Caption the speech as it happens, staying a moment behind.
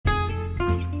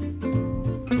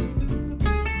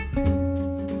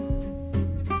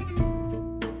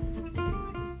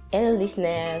Hello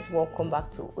listeners, welcome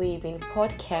back to Waving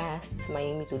Podcast. My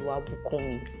name is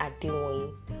Oluwabukunmi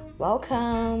Adewoyin.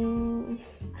 Welcome.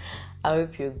 I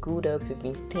hope you're good. I hope you've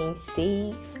been staying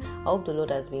safe. I hope the Lord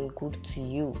has been good to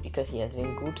you because He has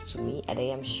been good to me, and I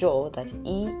am sure that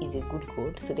He is a good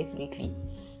God. So definitely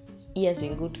He has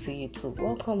been good to you too.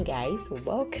 Welcome guys.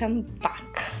 Welcome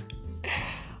back.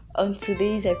 On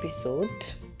today's episode,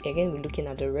 we're going to be looking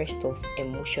at the rest of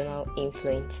emotional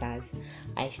influencers.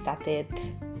 I started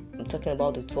talking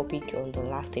about the topic on the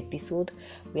last episode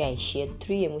where I shared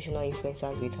 3 emotional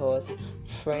influencers with us: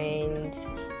 friends,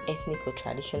 ethnic or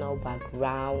traditional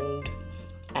background,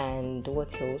 and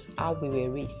what else? How we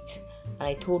were raised. And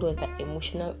I told us that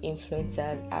emotional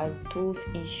influencers are those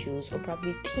issues or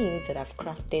probably things that have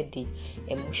crafted the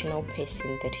emotional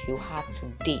person that you are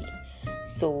today.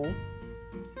 So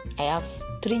I have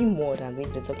 3 more that I'm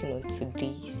going to be talking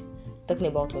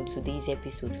about on today's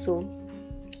episode. So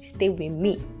stay with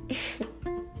me.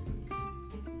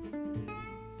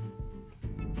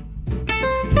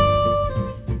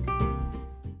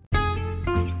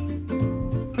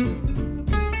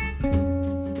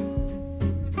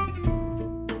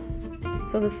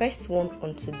 So the first one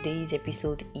on today's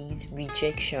episode is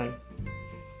rejection.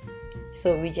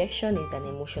 So rejection is an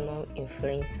emotional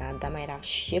influencer that might have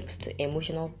shaped the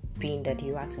emotional being that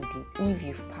you are today. If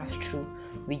you've passed through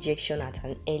rejection at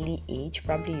an early age,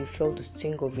 probably you felt the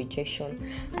sting of rejection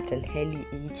at an early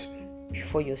age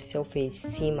before your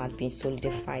self-esteem had been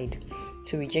solidified.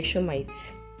 So rejection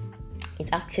it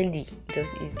actually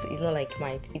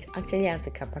has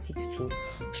the capacity to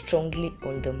strongly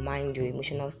undermine your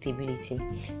emotional stability.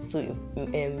 So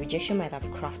rejection might have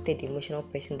crafted the emotional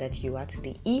person that you are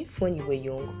today. If when you were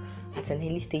young, at an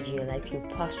early stage in your life, you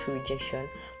passed through rejection,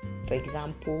 for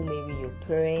example, maybe your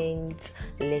parents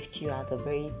left you at a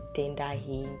very tender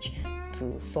age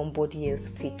to somebody else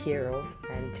to take care of,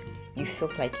 and you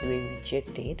felt like you were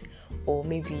rejected, or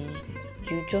maybe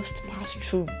you just passed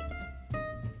through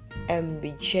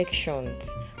rejections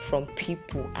from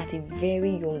people at a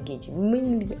very young age,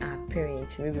 mainly our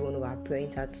parents. Maybe one of our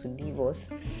parents had to leave us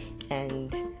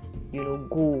and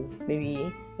go.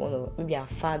 Maybe our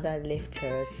father left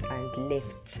us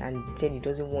and said he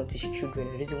doesn't want his children,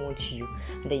 he doesn't want you,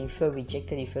 and then you felt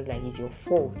rejected. You felt like it's your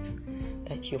fault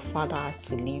that your father had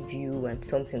to leave you and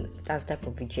something. That's the type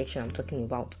of rejection I'm talking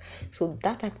about. So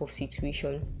that type of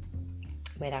situation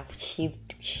might have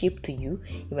shaped you.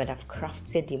 You might have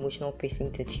crafted the emotional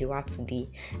person that you are today,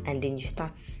 and then you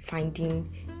start finding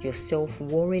yourself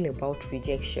worrying about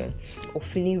rejection or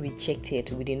feeling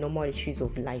rejected with the normal issues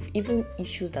of life, even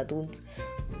issues that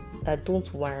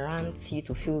don't warrant you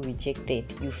to feel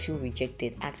rejected. You feel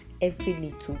rejected at every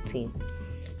little thing.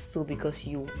 So because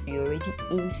you're already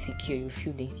insecure, you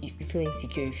feel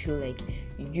insecure, you feel like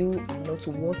you are not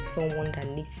worth someone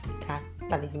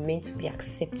that is meant to be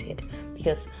accepted,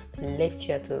 because they left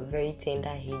you at a very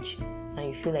tender age and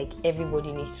you feel like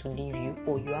everybody needs to leave you,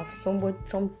 or you have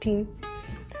something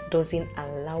that doesn't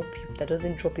allow people, that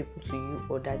doesn't draw people to you,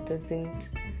 or that doesn't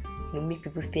make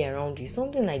people stay around you,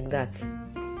 something like that.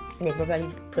 And then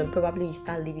probably you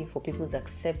start living for people's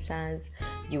acceptance.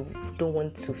 You don't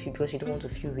want to feel, because you don't want to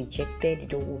feel rejected, you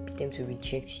don't want them to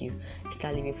reject you. You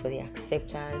start living for the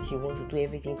acceptance. You want to do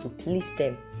everything to please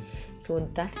them. So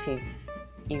that is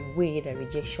a way that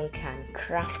rejection can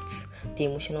craft the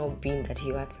emotional being that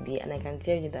you are today. And I can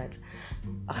tell you that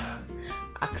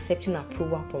accepting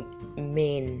approval from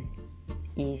men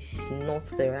is not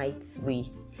the right way.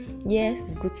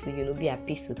 Yes, it's good to be at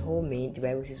peace with all men. The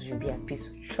Bible says we should be at peace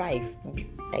with try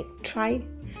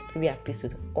to be at peace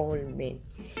with all men,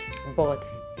 but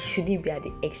it shouldn't be at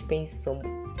the expense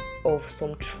of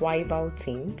some tribal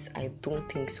things. I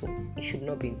don't think so. It should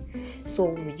not be. So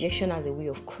rejection as a way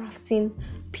of crafting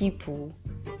people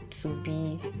to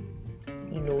be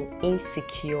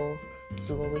insecure,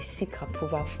 to always seek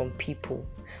approval from people.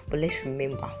 But let's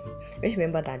remember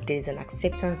that there is an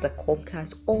acceptance that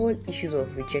conquers all issues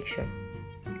of rejection,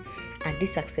 and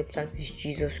this acceptance is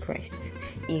Jesus Christ.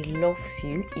 He loves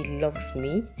you, He loves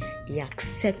me, He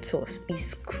accepts us,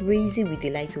 He's crazy with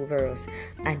delight over us,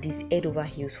 and He's head over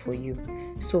heels for you.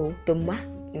 So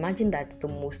imagine that the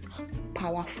most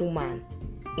powerful man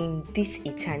in this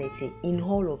eternity, in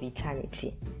all of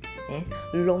eternity,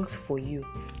 longs for you.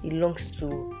 He longs to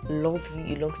love you.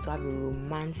 He longs to have a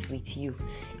romance with you.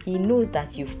 He knows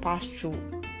that you've passed through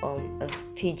a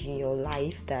stage in your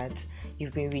life that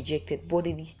you've been rejected, but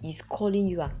he's calling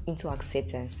you into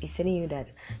acceptance. He's telling you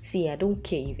that, see, I don't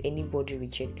care if anybody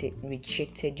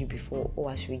rejected you before or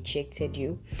has rejected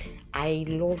you. I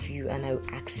love you and I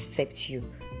will accept you.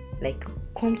 like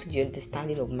come to the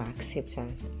understanding of my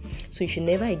acceptance. So you should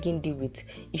never again deal with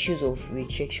issues of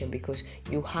rejection, because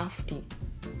you have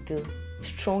the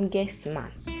strongest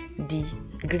man, the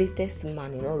greatest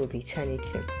man in all of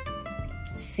eternity,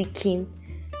 seeking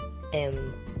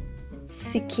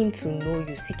to know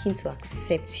you, seeking to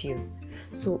accept you.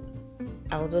 So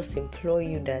I'll just implore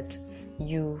you that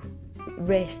you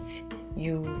rest,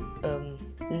 you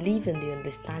live in the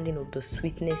understanding of the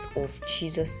sweetness of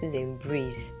Jesus'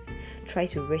 embrace. Try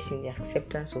to rest in the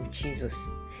acceptance of Jesus.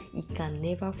 He can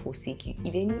never forsake you.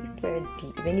 If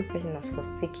any person has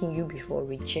forsaken you before,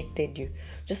 rejected you,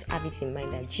 just have it in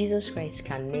mind that Jesus Christ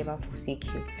can never forsake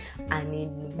you, and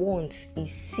he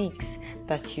seeks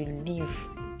that you live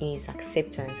in his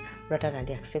acceptance rather than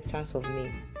the acceptance of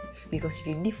men. Because if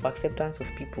you live for acceptance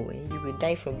of people, you will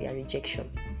die from their rejection,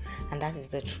 and that is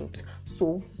the truth.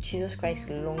 So Jesus Christ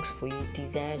longs for you,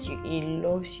 desires you, he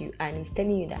loves you, and he's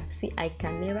telling you that, see, I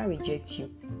can never reject you.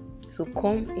 So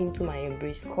come into my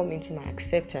embrace, come into my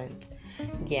acceptance.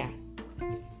 Yeah.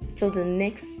 So the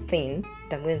next thing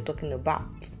that I'm going to be talking about,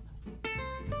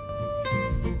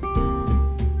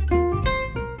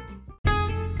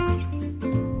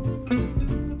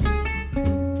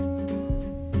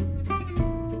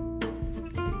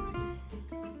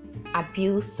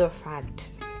 abuse suffered.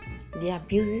 The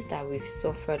abuses that we've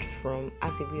suffered from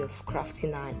as a way of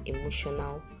crafting our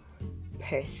emotional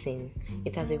person.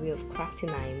 It has a way of crafting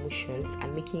our emotions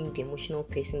and making you the emotional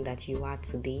person that you are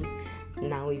today.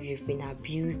 Now, if you've been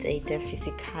abused either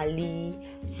physically,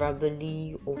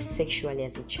 verbally, or sexually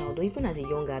as a child, or even as a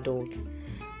young adult,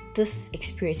 this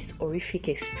experience, this horrific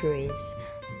experience,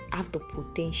 have the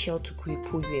potential to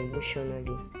cripple you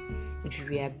emotionally. If you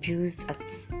were abused at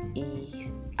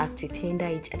a tender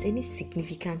age, at any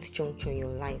significant juncture in your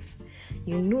life,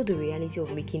 you know the reality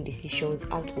of making decisions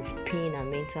out of pain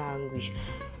and mental anguish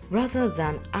rather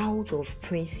than out of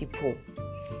principle.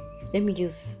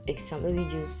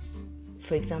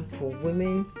 For example,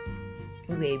 women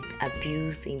who were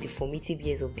abused in the formative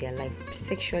years of their life,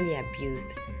 sexually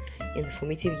abused in the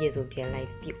formative years of their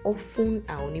lives, they often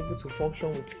are unable to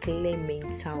function with clear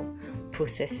mental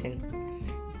processing.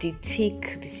 They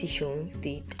take decisions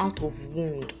out of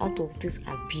wound, out of this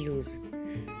abuse.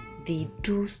 They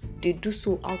do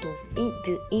so out of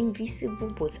the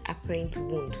invisible but apparent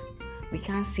wound. We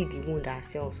can't see the wound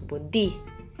ourselves, but the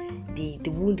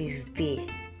wound is there.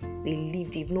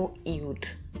 They've not healed.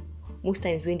 Most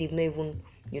times when they've not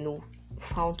even,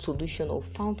 found solution or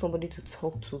found somebody to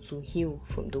talk to heal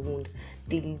from the wound,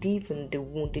 they live in the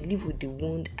wound, they live with the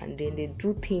wound, and then they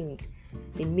do things,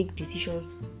 they make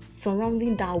decisions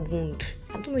surrounding that wound.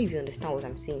 I don't know if you understand what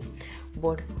I'm saying,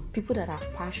 but people that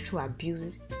have passed through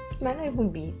abuses, it might not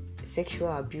even be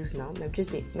sexual abuse now,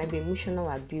 it might be emotional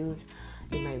abuse,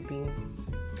 it might be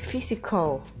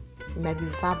physical, it might be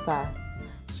verbal.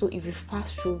 So if you've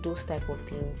passed through those type of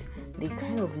things, they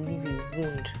kind of leave a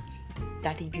wound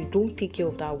that if you don't take care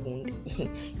of that wound,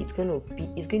 it's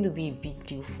going to be a big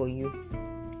deal for you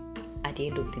at the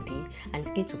end of the day, and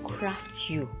it's going to craft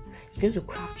you. It's going to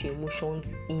craft your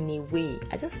emotions in a way.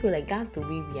 I just feel like that's the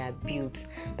way we are built.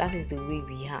 That is the way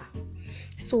we are.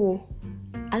 So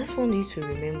I just want you to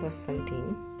remember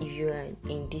something. If you are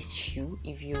in this shoe,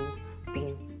 if you've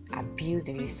been abused,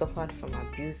 if you suffered from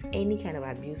abuse, any kind of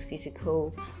abuse,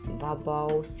 physical,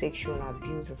 verbal, sexual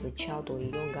abuse as a child or a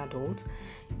young adult,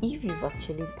 if you've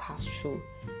actually passed through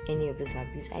any of this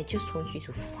abuse, I just want you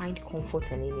to find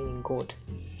comfort and healing in God.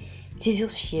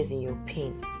 Jesus shares in your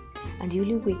pain, and the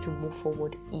only way to move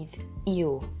forward is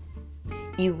heal.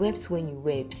 He wept when you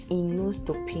wept. He knows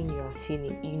the pain you are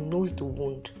feeling. He knows the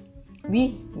wound.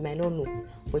 We might not know,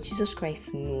 but Jesus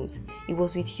Christ knows. He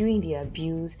was with you in the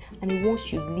abuse, and he wants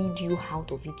to lead you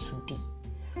out of it today,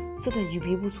 so that you'll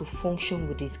be able to function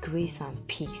with his grace and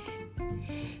peace.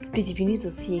 Please, if you need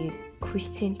to see a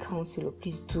Christian counselor,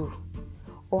 please do.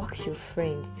 Or ask your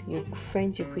friends, your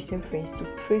Christian friends, to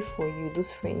pray for you.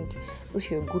 Those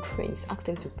your good friends, ask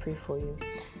them to pray for you.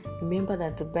 Remember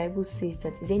that the Bible says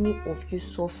that is any of you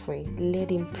suffering, let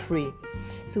him pray.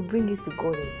 So bring it to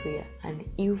God in prayer and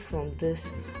heal from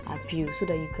this abuse, so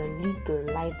that you can live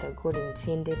the life that God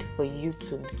intended for you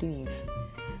to live,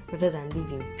 rather than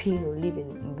live in pain or live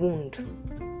in wound.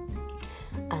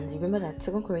 And remember that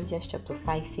 2 Corinthians chapter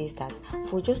 5 says that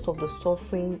for just as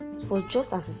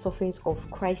the sufferings of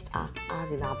Christ are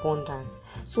as in abundance,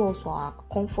 so also our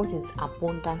comfort is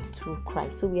abundant through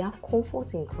Christ. So we have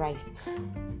comfort in Christ.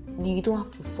 You don't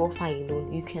have to suffer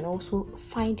alone. You can also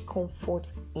find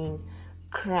comfort in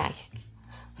Christ.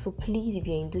 So please, if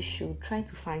you're in this show, try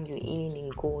to find your healing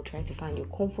in God, try to find your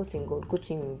comfort in God. Go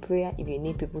to Him in prayer. If you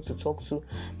need people to talk to,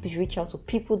 please reach out to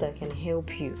people that can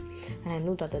help you. And I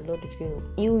know that the Lord is going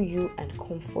to heal you and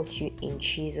comfort you in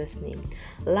Jesus' name.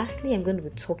 Lastly, I'm going to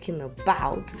be talking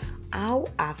about how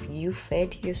have you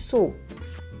fed your soul?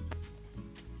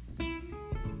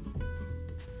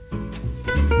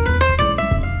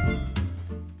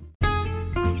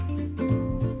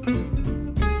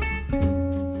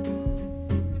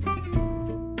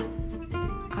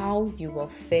 How you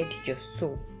have fed your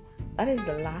soul. That is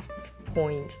the last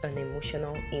point on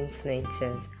emotional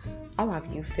influences. How have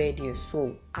you fed your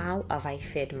soul? How have I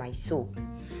fed my soul?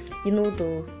 You know,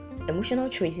 the emotional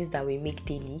choices that we make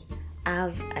daily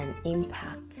have an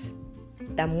impact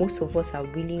that most of us are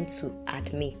willing to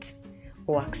admit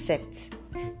or accept.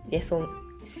 There's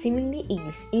some seemingly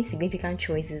insignificant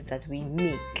choices that we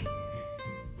make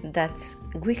that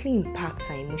greatly impact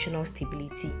our emotional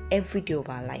stability every day of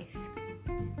our lives.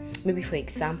 Maybe, for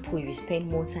example, you spend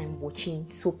more time watching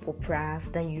soap operas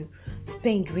than you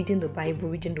spend reading the Bible,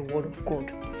 reading the Word of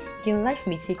God. Your life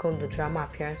may take on the drama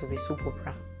appearance of a soap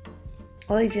opera.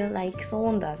 Or if you're like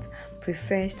someone that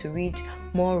prefers to read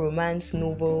more romance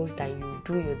novels than you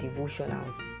do your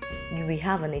devotionals, you will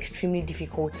have an extremely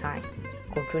difficult time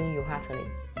controlling your heart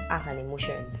and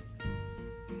emotions.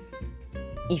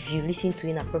 If you listen to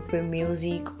inappropriate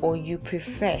music or you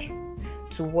prefer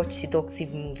to watch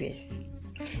seductive movies,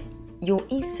 your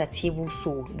insatiable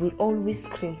soul will always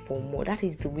scream for more. That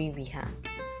is the way we are.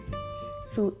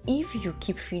 So if you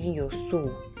keep feeding your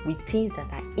soul with things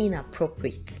that are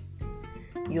inappropriate,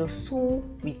 your soul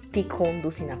will take on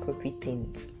those inappropriate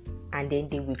things, and then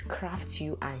they will craft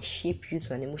you and shape you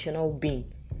to an emotional being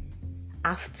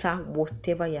after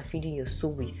whatever you're feeding your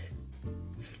soul with.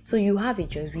 So you have a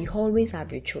choice. We always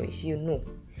have a choice. You know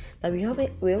that we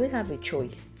always have a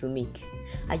choice to make.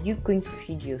 Are you going to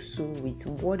feed your soul with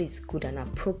what is good and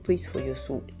appropriate for your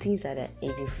soul? Things that are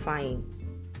edifying,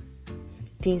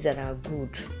 things that are good.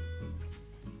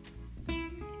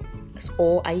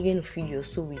 Or are you going to feed your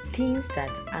soul with things that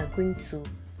are going to,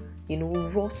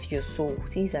 rot your soul?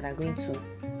 Things that are going to,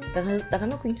 that are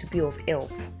not going to be of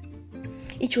help.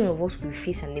 Each one of us will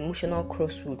face an emotional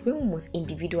crossroad where we must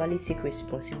individually take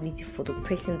responsibility for the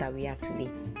person that we are today.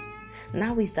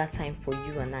 Now is that time for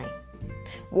you and I.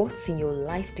 What in your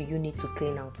life do you need to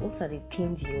clean out? What are the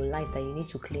things in your life that you need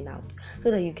to clean out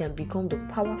so that you can become the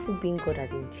powerful being God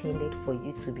has intended for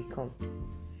you to become?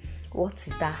 What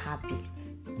is that habit?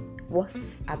 What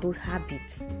are those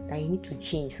habits that you need to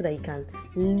change so that you can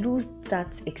lose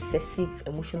that excessive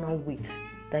emotional weight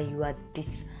that you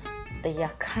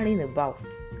are carrying about,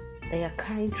 that you are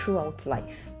carrying throughout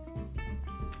life?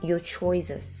 Your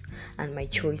choices and my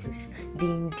choices, they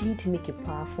indeed make a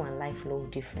powerful and lifelong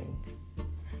difference.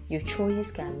 Your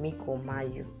choices can make or mar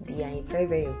you. They are very,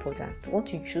 very important.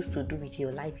 What you choose to do with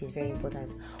your life is very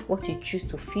important. What you choose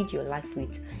to feed your life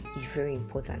with is very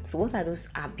important. So what are those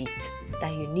habits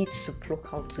that you need to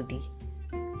pluck out today?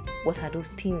 What are those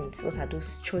things? What are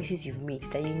those choices you've made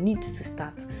that you need to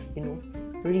start,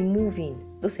 removing?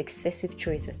 Those excessive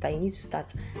choices that you need to start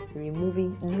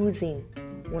removing, losing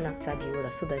one after the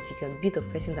other, so that you can be the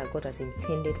person that God has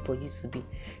intended for you to be.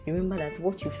 Remember that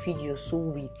what you feed your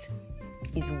soul with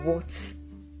is what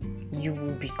you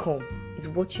will become, is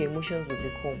what your emotions will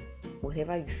become,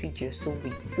 whatever you feed your soul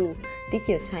with. So take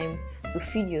your time to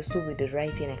feed your soul with the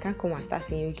right thing. I can't come and start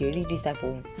saying, okay, read this type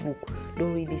of book,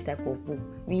 don't read this type of book.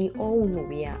 We all know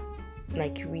we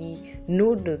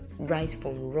know the right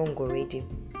from wrong already.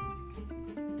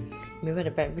 Remember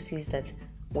the Bible says that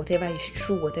whatever is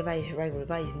true, whatever is right,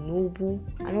 whatever is noble,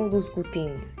 and all those good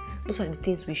things, those are the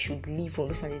things we should live on.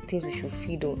 Those are the things we should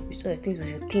feed on. Those are the things we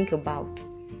should think about.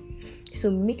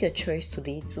 So make a choice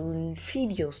today to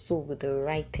feed your soul with the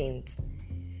right things.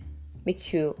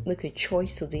 Make a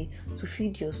choice today to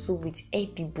feed your soul with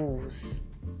edibles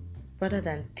rather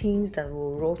than things that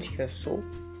will rot your soul.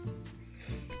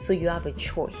 So you have a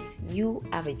choice. You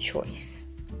have a choice.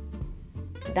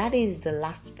 That is the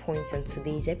last point on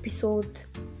today's episode.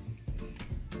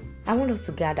 I want us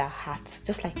to guard our hearts,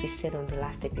 just like we said on the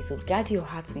last episode. Guard your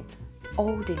heart with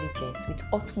all diligence, with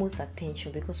utmost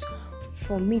attention, because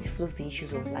from it flows the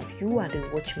issues of life. You are the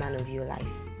watchman of your life.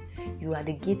 You are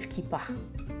the gatekeeper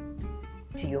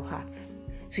to your heart.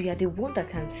 So you are the one that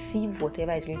can see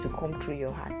whatever is going to come through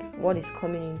your heart. What is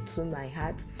coming into my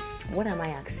heart? What am I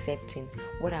accepting?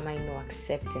 What am I not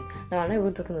accepting? Now, I'm not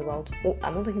even talking about.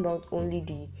 I'm not talking about only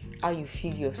the how you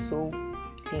feel your soul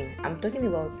thing. I'm talking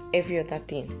about every other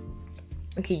thing.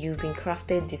 Okay, you've been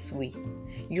crafted this way.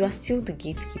 You are still the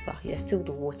gatekeeper. You are still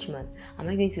the watchman. Am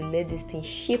I going to let this thing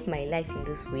shape my life in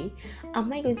this way?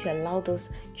 Am I going to allow those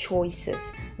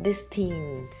choices, these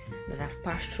things that I've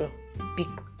passed through,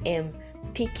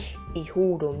 take a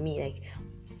hold on me, like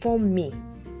form me?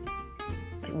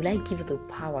 Will I give the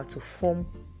power to form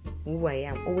who I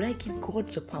am, or will I give God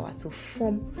the power to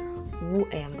form who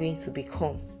I am going to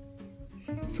become?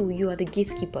 So you are the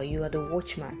gatekeeper. You are the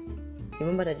watchman.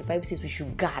 Remember that the Bible says we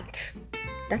should guard.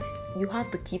 You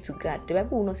have the key to guard. The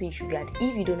Bible will not say you should guard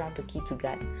if you don't have the key to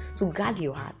guard. So guard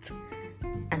your heart.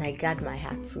 And I guard my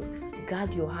heart too.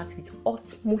 Guard your heart with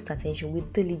utmost attention,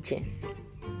 with diligence.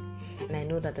 And I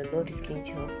know that the Lord is going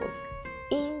to help us.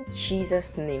 In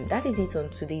Jesus' name. That is it on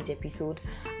today's episode.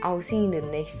 I'll see you in the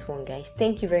next one, guys.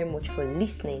 Thank you very much for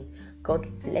listening. God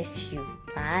bless you.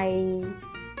 Bye.